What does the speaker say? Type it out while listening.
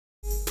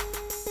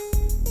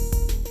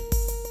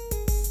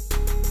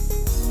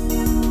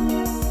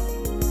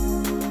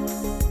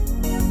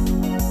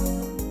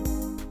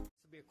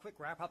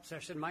wrap-up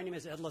session. My name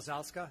is Ed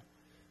Lazowska.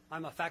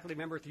 I'm a faculty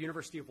member at the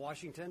University of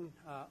Washington.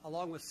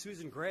 Along with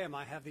Susan Graham,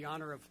 I have the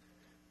honor of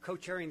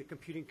co-chairing the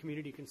Computing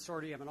Community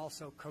Consortium and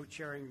also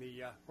co-chairing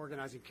the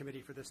organizing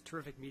committee for this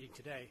terrific meeting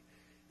today.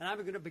 And I'm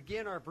going to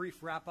begin our brief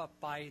wrap-up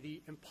by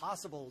the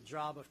impossible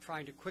job of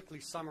trying to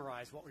quickly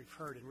summarize what we've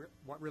heard in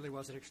what really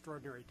was an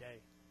extraordinary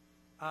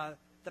day.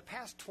 The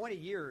past 20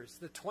 years,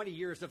 the 20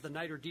 years of the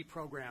NITRD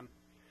program,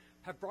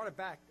 have brought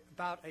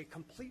about a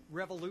complete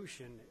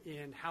revolution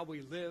in how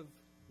we live,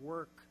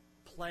 work,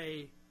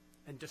 play,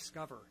 and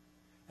discover.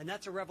 And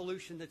that's a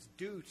revolution that's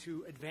due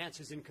to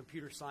advances in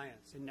computer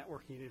science, in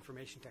networking and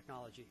information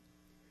technology.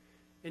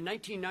 In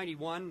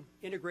 1991,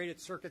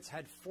 integrated circuits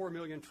had 4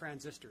 million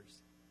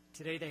transistors.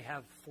 Today they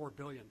have 4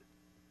 billion.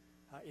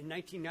 In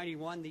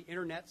 1991, the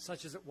internet,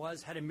 such as it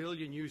was, had 1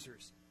 million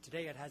users.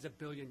 Today it has 1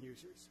 billion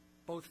users,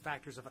 both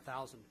factors of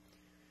 1,000.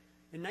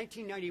 In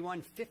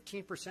 1991,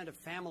 15% of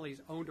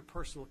families owned a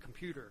personal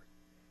computer.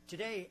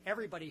 Today,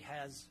 everybody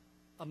has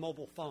a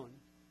mobile phone.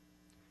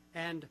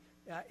 And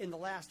in the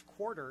last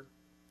quarter,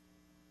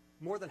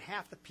 more than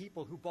half the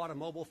people who bought a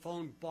mobile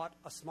phone bought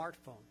a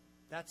smartphone.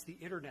 That's the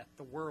internet,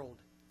 the world,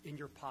 in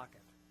your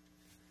pocket.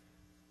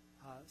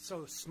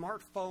 So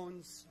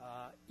smartphones,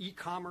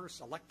 e-commerce,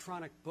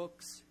 electronic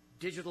books,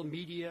 digital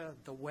media,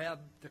 the web,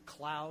 the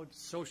cloud,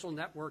 social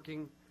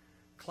networking,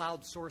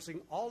 cloud sourcing,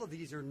 all of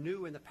these are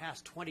new in the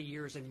past 20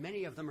 years, and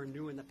many of them are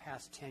new in the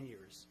past 10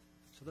 years.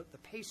 So the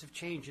pace of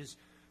change is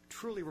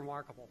truly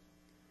remarkable.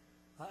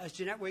 As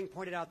Jeanette Wing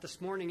pointed out this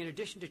morning, in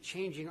addition to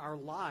changing our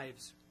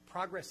lives,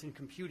 progress in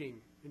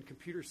computing, in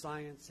computer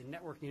science, in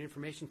networking and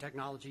information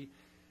technology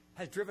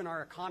has driven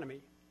our economy.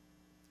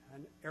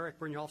 And Eric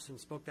Brynjolfsson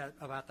spoke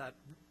about that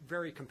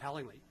very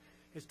compellingly.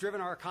 It's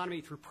driven our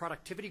economy through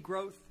productivity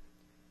growth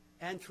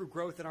and through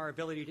growth in our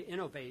ability to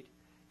innovate.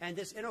 And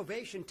this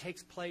innovation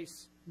takes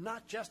place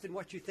not just in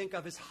what you think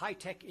of as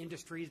high-tech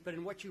industries, but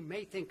in what you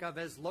may think of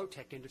as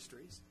low-tech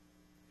industries.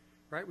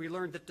 Right? We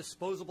learned that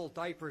disposable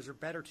diapers are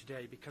better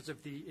today because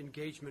of the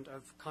engagement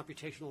of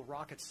computational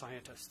rocket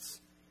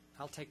scientists.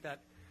 I'll take that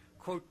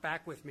quote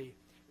back with me.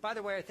 By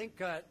the way, I think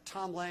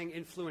Tom Lang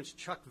influenced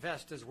Chuck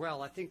Vest as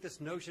well. I think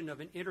this notion of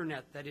an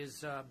internet that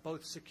is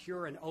both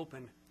secure and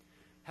open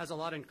has a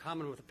lot in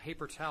common with a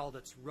paper towel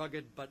that's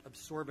rugged but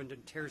absorbent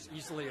and tears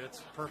easily at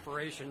its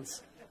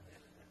perforations.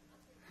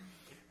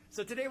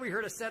 So today we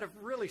heard a set of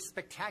really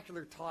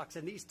spectacular talks,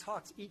 and these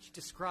talks each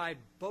describe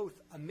both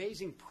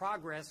amazing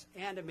progress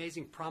and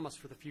amazing promise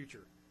for the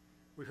future.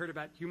 We heard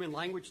about human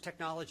language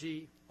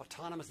technology,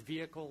 autonomous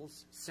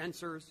vehicles,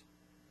 sensors.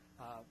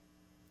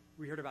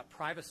 We heard about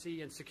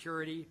privacy and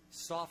security,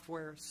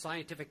 software,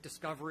 scientific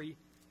discovery,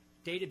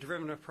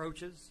 data-driven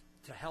approaches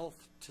to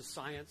health, to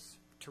science,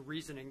 to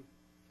reasoning.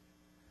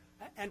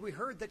 And we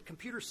heard that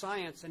computer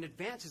science and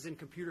advances in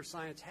computer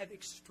science have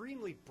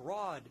extremely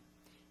broad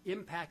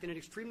impact and an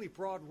extremely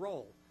broad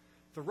role.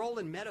 The role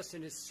in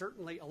medicine is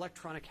certainly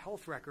electronic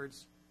health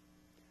records,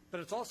 but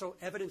it's also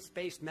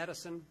evidence-based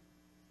medicine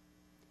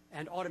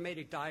and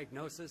automated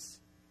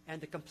diagnosis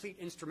and the complete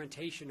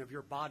instrumentation of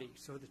your body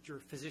so that your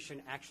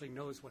physician actually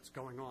knows what's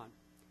going on.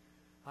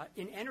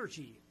 In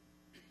energy,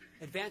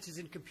 advances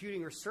in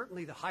computing are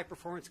certainly the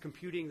high-performance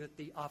computing that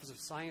the Office of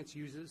Science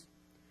uses,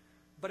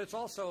 but it's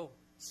also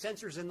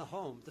sensors in the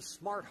home, the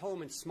smart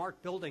home and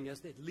smart building as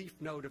the leaf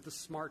node of the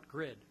smart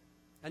grid,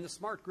 and the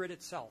smart grid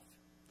itself,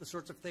 the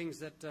sorts of things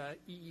that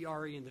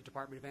EERE and the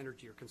Department of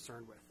Energy are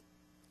concerned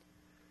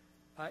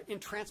with. In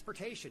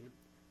transportation,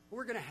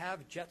 we're going to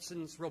have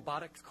Jetson's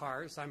robotic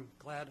cars. I'm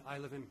glad I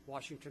live in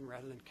Washington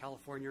rather than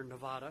California or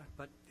Nevada,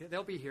 but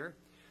they'll be here.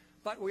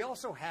 But we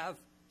also have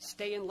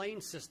stay-in-lane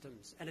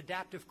systems and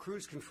adaptive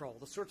cruise control,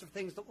 the sorts of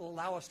things that will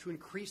allow us to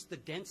increase the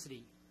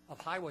density of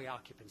highway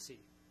occupancy,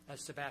 as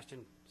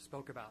Sebastian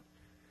spoke about.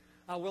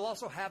 We'll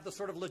also have the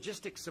sort of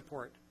logistics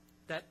support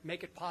that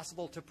make it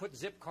possible to put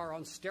Zipcar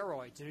on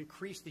steroids and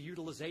increase the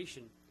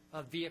utilization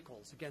of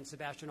vehicles. Again,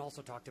 Sebastian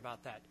also talked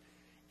about that.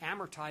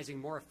 Amortizing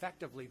more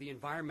effectively the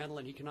environmental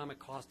and economic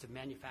cost of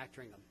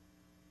manufacturing them.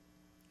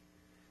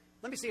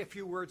 Let me say a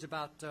few words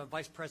about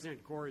Vice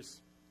President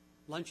Gore's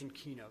luncheon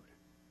keynote.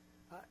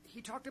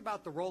 He talked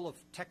about the role of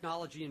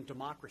technology in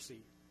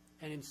democracy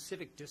and in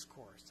civic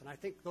discourse, and I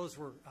think those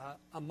were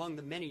among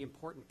the many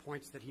important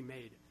points that he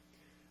made.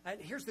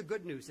 And here's the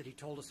good news that he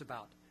told us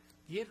about.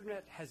 The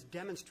Internet has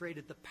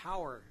demonstrated the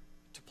power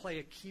to play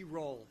a key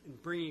role in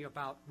bringing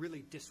about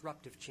really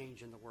disruptive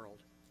change in the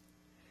world.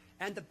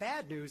 And the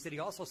bad news that he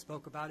also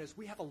spoke about is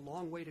we have a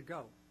long way to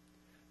go.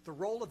 The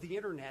role of the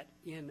Internet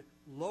in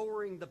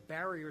lowering the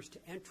barriers to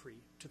entry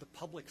to the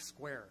public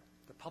square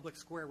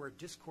where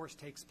discourse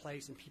takes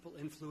place and people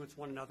influence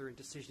one another and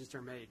decisions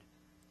are made.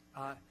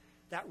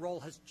 That role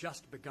has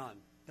just begun.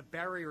 The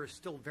barrier is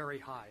still very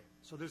high.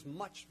 So there's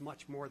much,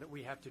 much more that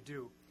we have to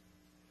do.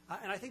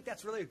 And I think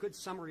that's really a good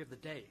summary of the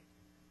day.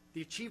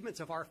 The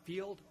achievements of our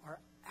field are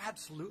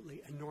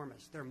absolutely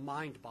enormous. They're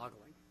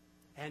mind-boggling.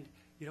 And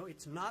you know,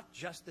 it's not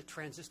just that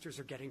transistors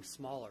are getting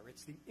smaller.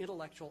 It's the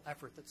intellectual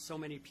effort that so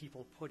many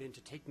people put into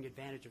taking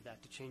advantage of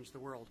that to change the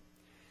world.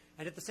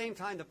 And at the same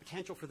time, the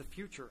potential for the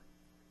future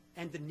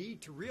and the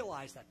need to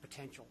realize that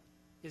potential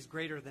is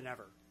greater than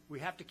ever. We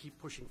have to keep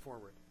pushing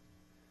forward.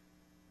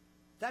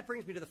 That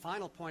brings me to the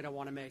final point I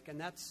want to make, and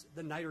that's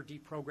the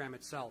NITRD program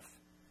itself.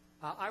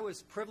 I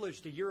was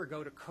privileged a year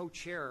ago to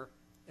co-chair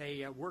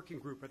a working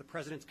group of the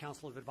President's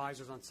Council of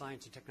Advisors on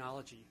Science and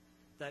Technology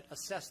that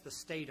assessed the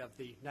state of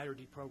the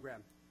NITRD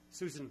program.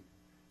 Susan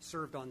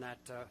served on that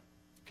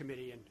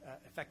committee and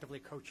effectively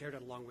co-chaired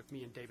it along with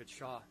me and David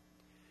Shaw.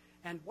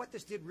 And what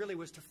this did really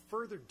was to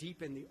further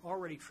deepen the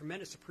already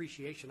tremendous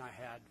appreciation I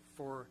had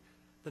for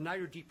the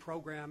NITRD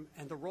program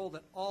and the role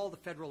that all the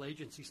federal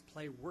agencies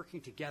play working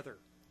together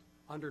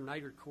under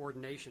NITRD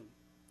coordination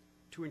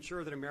to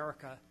ensure that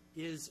America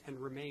is and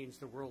remains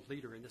the world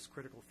leader in this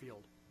critical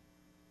field.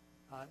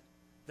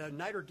 The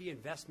NITRD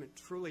investment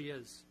truly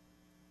is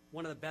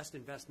one of the best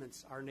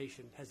investments our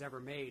nation has ever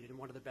made and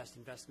one of the best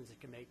investments it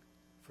can make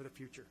for the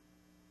future.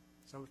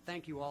 So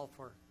thank you all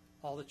for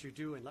all that you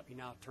do, and let me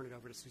now turn it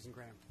over to Susan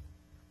Graham.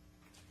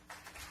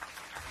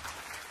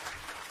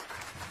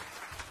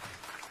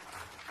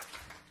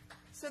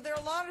 So there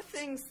are a lot of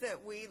things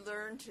that we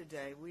learned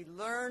today. We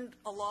learned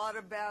a lot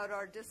about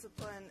our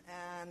discipline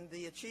and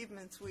the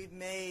achievements we've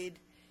made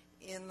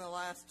in the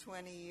last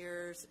 20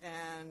 years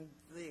and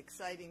the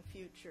exciting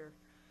future.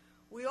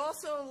 We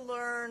also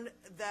learned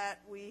that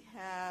we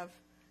have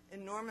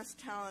enormous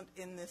talent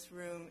in this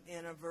room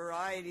in a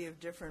variety of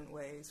different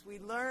ways. We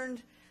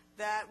learned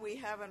that we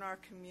have in our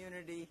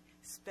community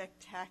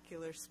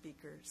spectacular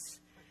speakers.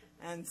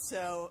 And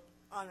so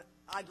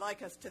I'd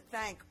like us to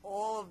thank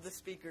all of the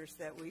speakers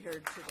that we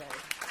heard today.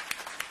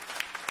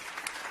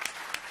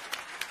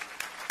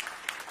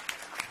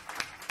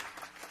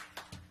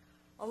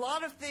 A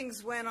lot of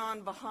things went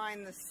on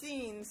behind the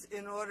scenes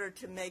in order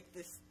to make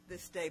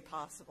this day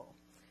possible.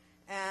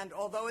 And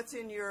although it's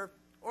in your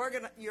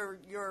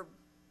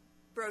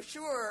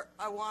brochure,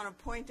 I want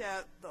to point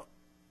out the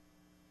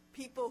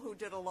people who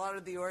did a lot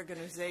of the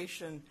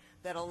organization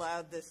that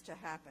allowed this to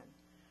happen.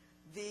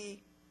 The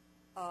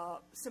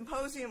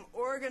Symposium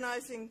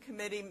Organizing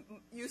Committee,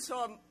 you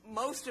saw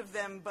most of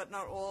them, but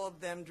not all of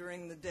them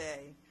during the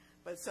day.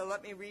 But so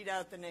let me read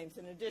out the names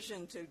in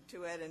addition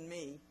to Ed and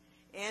me.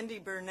 Andy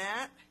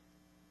Burnett,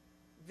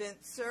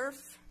 Vint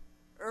Cerf,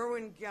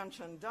 Erwin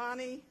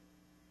Gyanchandani,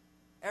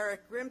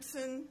 Eric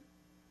Grimson,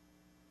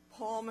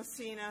 Paul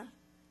Messina,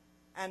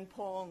 and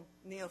Paul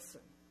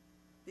Nielsen.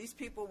 These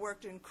people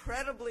worked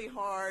incredibly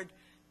hard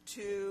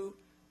to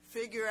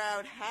figure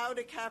out how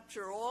to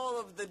capture all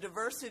of the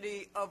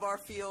diversity of our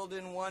field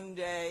in one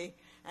day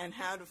and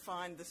how to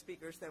find the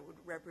speakers that would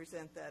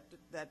represent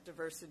that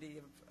diversity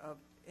of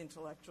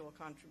intellectual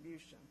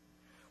contribution.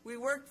 We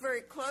worked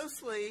very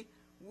closely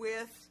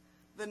with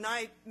the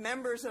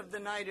members of the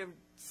NITRD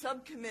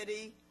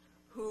subcommittee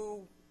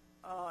who,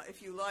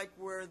 if you like,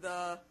 were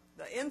the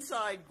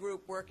inside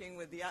group working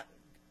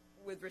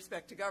with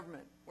respect to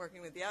government,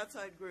 working with the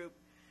outside group.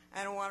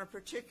 And I want to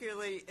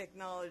particularly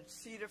acknowledge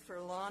Sita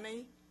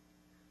Furlani,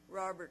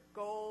 Robert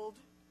Gold,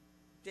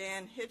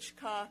 Dan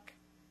Hitchcock,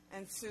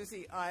 and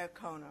Susie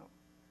Iacono.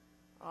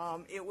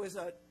 It was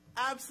an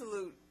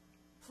absolute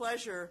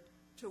pleasure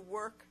to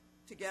work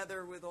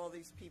together with all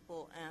these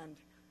people, and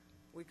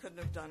we couldn't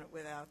have done it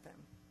without them.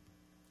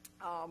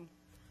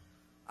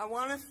 I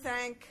want to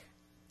thank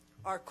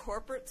our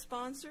corporate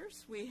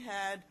sponsors. We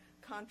had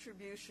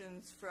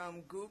contributions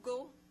from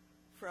Google,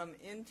 from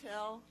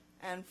Intel,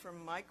 and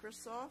from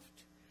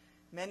Microsoft.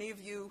 Many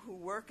of you who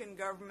work in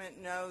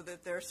government know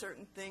that there are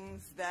certain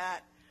things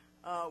that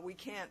we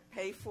can't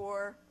pay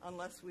for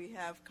unless we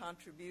have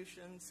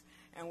contributions,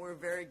 and we're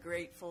very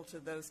grateful to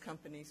those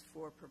companies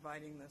for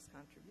providing those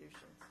contributions.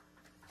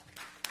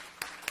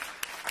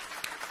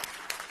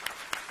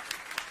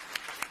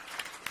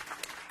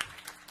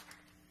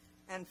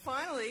 And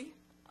finally,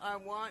 I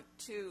want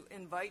to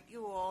invite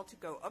you all to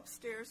go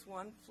upstairs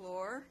one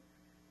floor.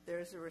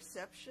 There's a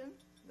reception.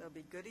 There'll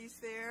be goodies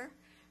there.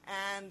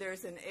 And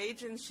there's an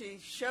agency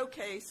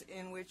showcase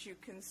in which you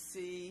can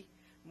see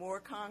more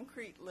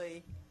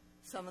concretely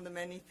some of the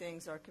many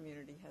things our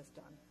community has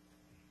done.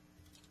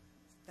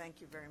 Thank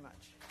you very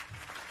much.